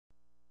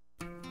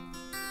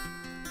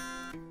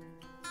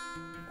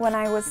When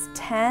I was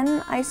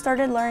 10, I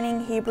started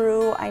learning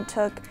Hebrew. I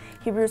took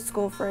Hebrew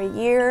school for a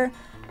year,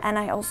 and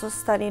I also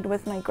studied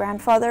with my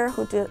grandfather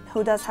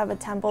who does have a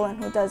temple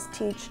and who does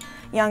teach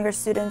younger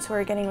students who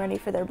are getting ready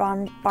for their bar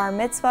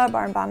mitzvah,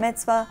 bar and bar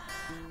mitzvah.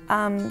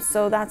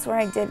 So that's where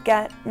I did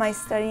get my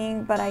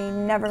studying, but I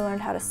never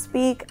learned how to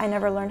speak. I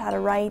never learned how to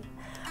write.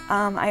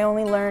 I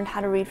only learned how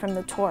to read from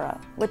the Torah,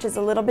 which is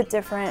a little bit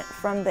different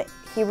from the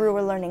Hebrew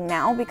we're learning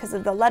now because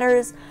of the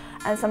letters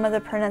and some of the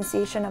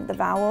pronunciation of the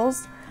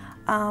vowels.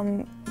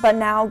 But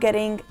now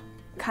getting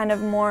kind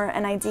of more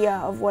an idea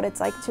of what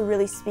it's like to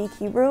really speak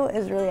Hebrew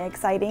is really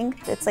exciting.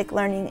 It's like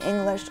learning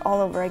English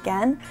all over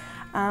again.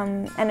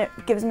 And it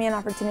gives me an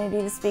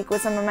opportunity to speak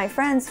with some of my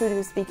friends who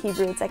do speak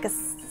Hebrew. It's like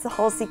a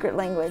whole secret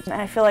language.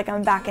 And I feel like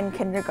I'm back in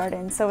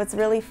kindergarten, so it's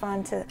really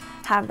fun to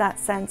have that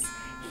sense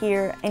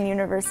here in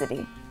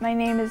university. My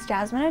name is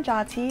Jasmine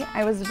Ajati.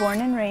 I was born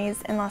and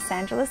raised in Los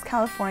Angeles,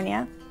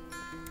 California.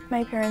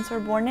 My parents were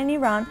born in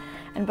Iran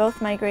and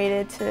both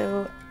migrated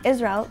to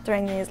Israel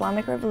during the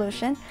Islamic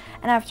Revolution,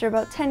 and after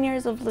about 10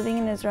 years of living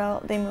in Israel,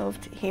 they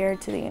moved here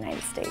to the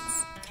United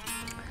States.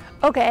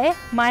 Okay,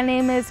 my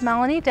name is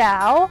Melanie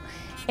Dow,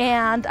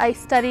 and I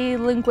study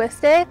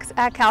linguistics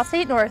at Cal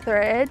State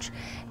Northridge,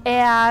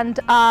 and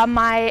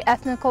my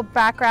ethnical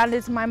background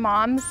is my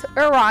mom's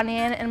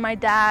Iranian and my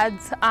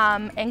dad's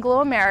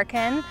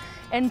Anglo-American,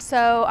 and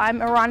so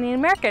I'm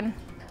Iranian-American.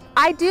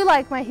 I do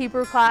like my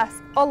Hebrew class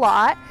a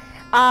lot.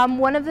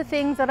 One of the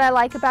things that I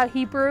like about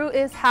Hebrew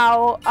is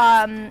how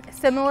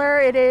similar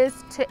it is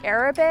to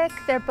Arabic.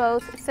 They're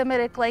both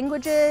Semitic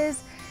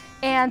languages,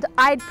 and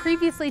I'd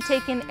previously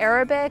taken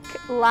Arabic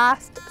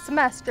last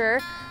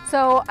semester,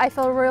 so I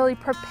feel really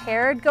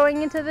prepared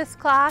going into this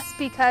class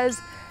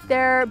because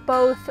they're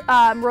both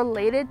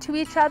related to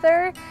each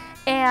other,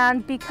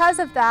 and because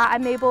of that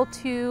I'm able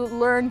to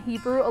learn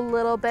Hebrew a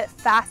little bit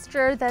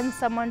faster than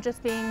someone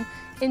just being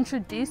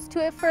introduced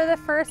to it for the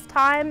first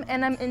time,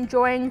 and I'm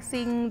enjoying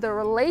seeing the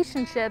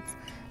relationships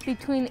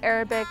between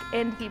Arabic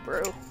and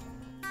Hebrew.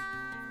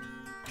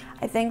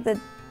 I think the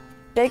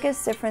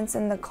biggest difference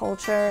in the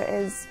culture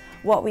is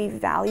what we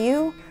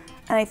value,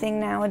 and I think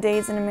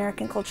nowadays in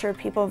American culture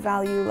people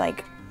value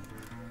like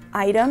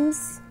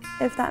items,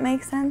 if that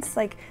makes sense,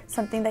 like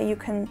something that you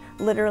can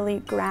literally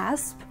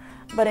grasp.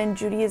 But in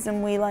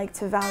Judaism, we like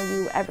to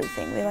value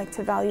everything. We like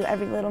to value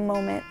every little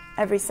moment,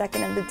 every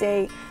second of the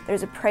day.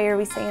 There's a prayer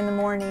we say in the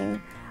morning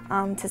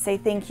to say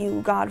thank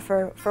you, God,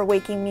 for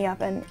waking me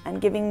up and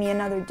giving me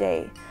another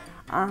day.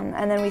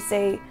 And then we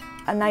say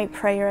a night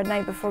prayer at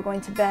night before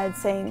going to bed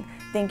saying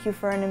thank you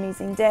for an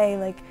amazing day,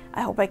 like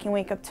I hope I can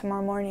wake up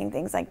tomorrow morning,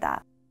 things like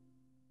that.